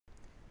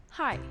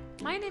Hi,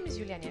 my name is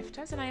Julia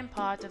Niewczas and I am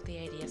part of the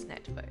IDEAS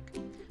network.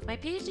 My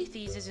PhD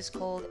thesis is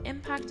called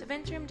Impact of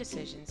Interim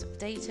Decisions of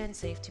Data and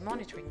Safety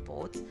Monitoring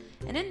Boards,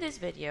 and in this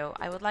video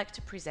I would like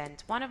to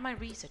present one of my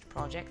research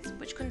projects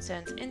which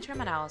concerns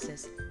interim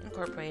analysis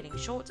incorporating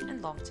short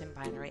and long-term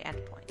binary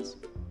endpoints.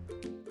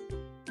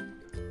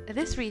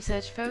 This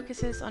research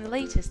focuses on a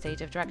later stage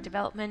of drug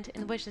development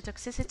in which the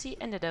toxicity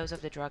and the dose of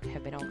the drug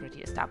have been already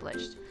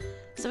established.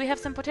 So we have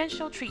some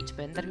potential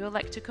treatment that we would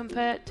like to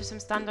compare to some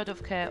standard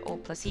of care or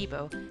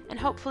placebo and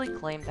hopefully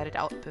claim that it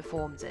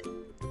outperforms it.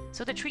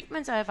 So the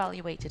treatments are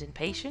evaluated in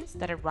patients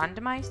that are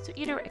randomized to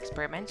either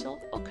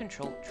experimental or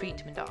controlled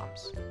treatment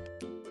arms.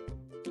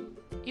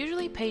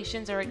 Usually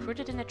patients are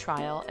recruited in a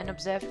trial and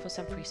observed for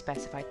some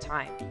pre-specified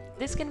time.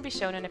 This can be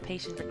shown in a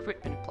patient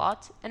recruitment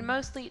plot, and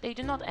mostly they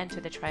do not enter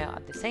the trial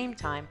at the same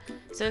time.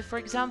 So if, for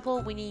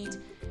example, we need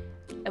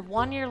a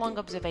 1-year-long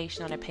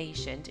observation on a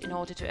patient in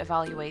order to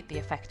evaluate the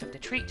effect of the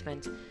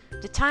treatment,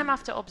 the time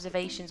after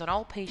observations on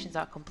all patients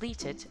are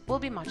completed will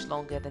be much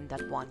longer than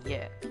that 1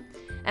 year.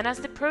 And as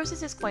the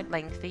process is quite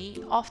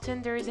lengthy,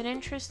 often there is an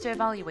interest to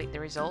evaluate the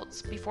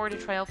results before the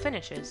trial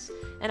finishes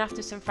and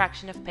after some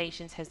fraction of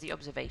patients has the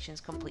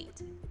observations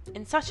complete.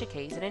 In such a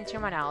case, an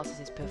interim analysis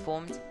is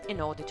performed in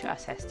order to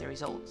assess the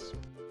results.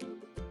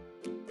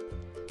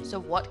 So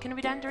what can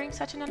be done during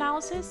such an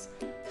analysis?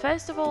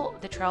 First of all,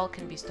 the trial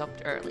can be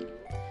stopped early.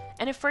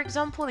 And if, for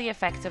example, the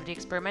effects of the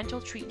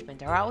experimental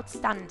treatment are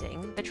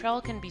outstanding, the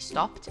trial can be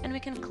stopped and we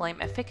can claim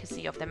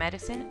efficacy of the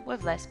medicine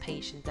with less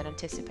patients than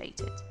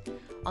anticipated.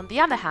 On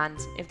the other hand,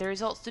 if the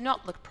results do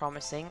not look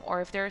promising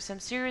or if there are some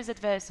serious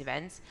adverse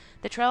events,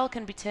 the trial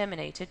can be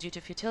terminated due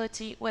to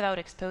futility without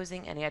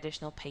exposing any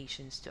additional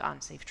patients to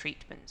unsafe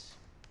treatments.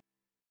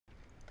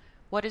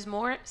 What is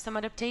more, some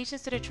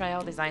adaptations to the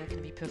trial design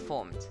can be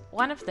performed.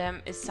 One of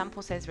them is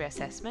sample size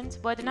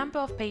reassessment, where the number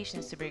of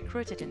patients to be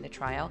recruited in the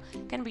trial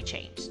can be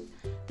changed.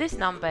 This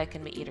number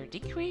can be either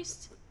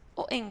decreased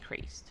or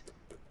increased.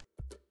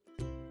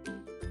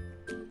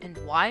 And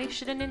why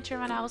should an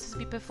interim analysis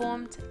be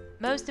performed?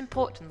 Most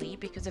importantly,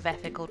 because of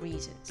ethical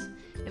reasons.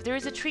 If there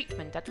is a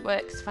treatment that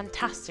works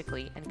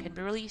fantastically and can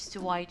be released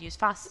to wide use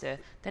faster,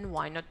 then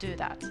why not do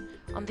that?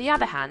 On the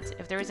other hand,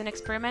 if there is an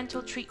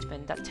experimental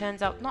treatment that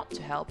turns out not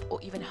to help or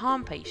even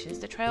harm patients,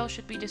 the trial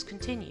should be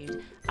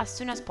discontinued as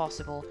soon as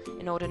possible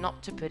in order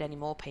not to put any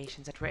more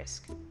patients at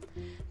risk.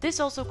 This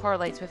also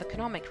correlates with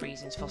economic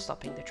reasons for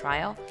stopping the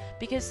trial,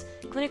 because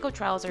clinical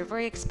trials are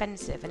very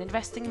expensive and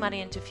investing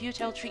money into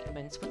futile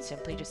treatments would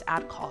simply just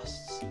add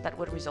costs that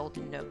would result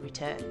in no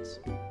returns.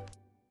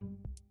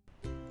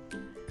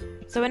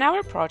 So in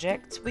our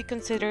project, we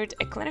considered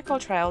a clinical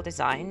trial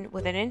design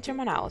with an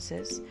interim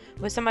analysis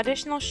where some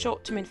additional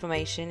short-term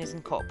information is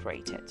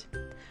incorporated.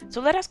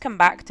 So let us come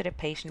back to the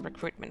patient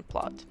recruitment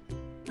plot.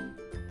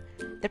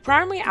 The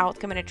primary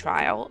outcome in a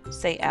trial,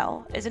 say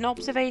L, is an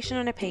observation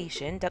on a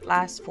patient that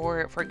lasts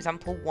for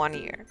example, 1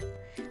 year.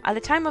 At the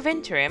time of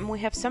interim, we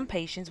have some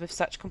patients with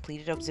such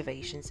completed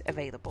observations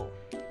available.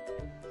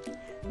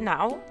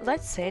 Now,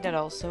 let's say that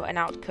also an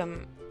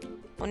outcome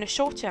on a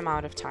shorter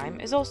amount of time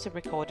is also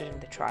recorded in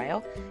the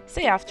trial,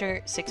 say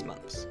after 6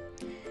 months.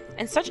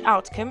 And such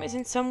outcome is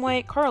in some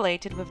way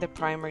correlated with the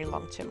primary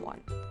long-term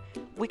one.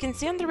 We can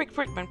see on the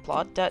recruitment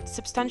plot that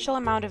substantial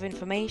amount of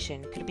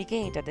information could be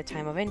gained at the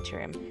time of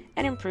interim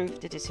and improve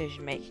the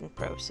decision-making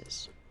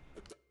process.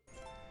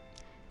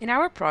 In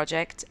our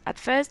project, at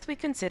first we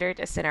considered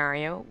a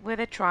scenario with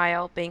a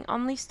trial being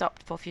only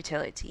stopped for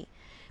futility,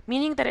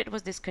 meaning that it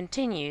was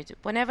discontinued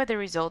whenever the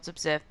results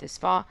observed this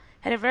far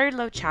had a very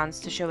low chance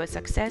to show a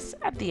success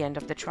at the end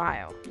of the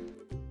trial.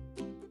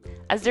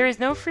 As there is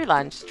no free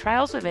lunch,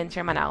 trials with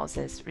interim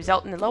analysis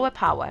result in a lower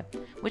power,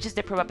 which is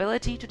the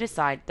probability to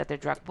decide that the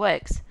drug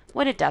works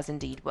when it does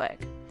indeed work.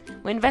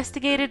 We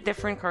investigated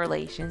different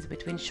correlations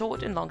between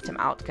short and long-term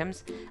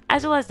outcomes,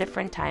 as well as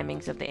different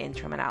timings of the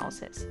interim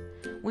analysis.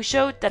 We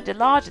showed that the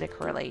larger the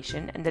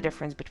correlation and the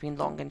difference between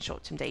long and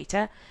short-term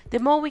data, the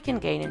more we can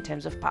gain in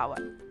terms of power.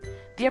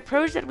 The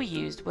approach that we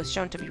used was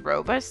shown to be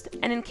robust,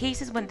 and in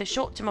cases when the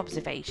short-term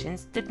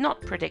observations did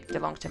not predict the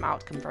long-term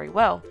outcome very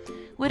well,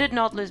 we did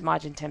not lose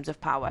much in terms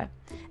of power,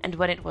 and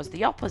when it was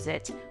the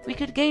opposite, we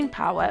could gain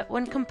power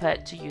when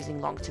compared to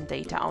using long-term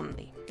data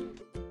only.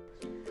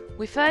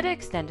 We further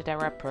extended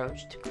our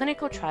approach to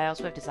clinical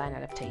trials with design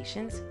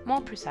adaptations,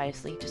 more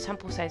precisely to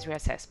sample size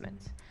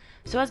reassessment.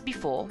 So as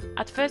before,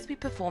 at first we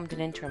performed an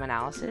interim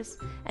analysis,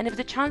 and if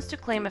the chance to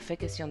claim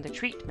efficacy on the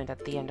treatment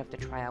at the end of the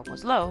trial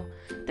was low,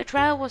 the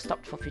trial was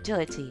stopped for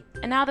futility,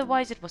 and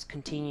otherwise it was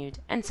continued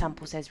and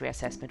sample size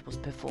reassessment was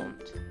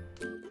performed.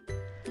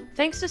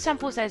 Thanks to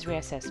sample size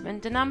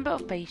reassessment, the number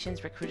of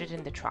patients recruited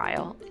in the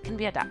trial can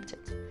be adapted.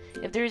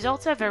 If the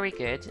results are very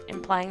good,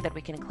 implying that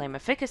we can claim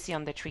efficacy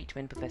on the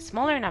treatment with a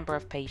smaller number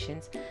of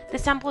patients, the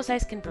sample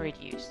size can be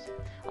reduced.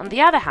 On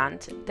the other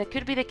hand, there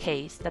could be the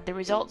case that the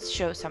results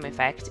show some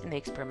effect in the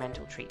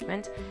experimental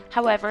treatment,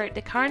 however,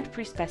 the current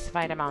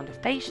pre-specified amount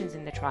of patients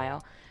in the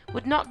trial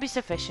would not be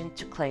sufficient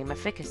to claim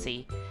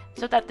efficacy,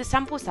 so that the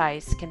sample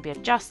size can be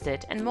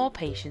adjusted and more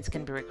patients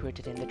can be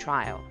recruited in the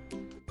trial.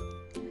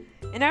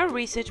 In our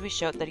research, we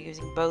showed that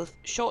using both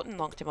short and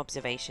long-term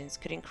observations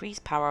could increase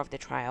power of the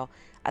trial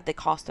at the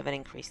cost of an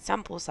increased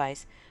sample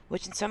size,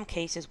 which in some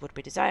cases would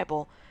be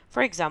desirable,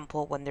 for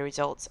example, when the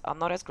results are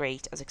not as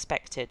great as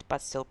expected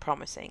but still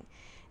promising,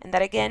 and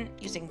that again,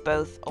 using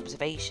both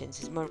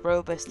observations is more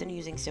robust than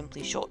using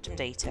simply short-term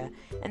data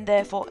and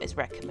therefore is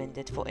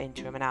recommended for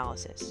interim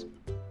analysis.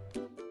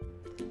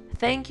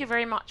 Thank you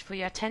very much for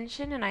your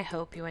attention, and I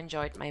hope you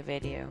enjoyed my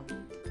video.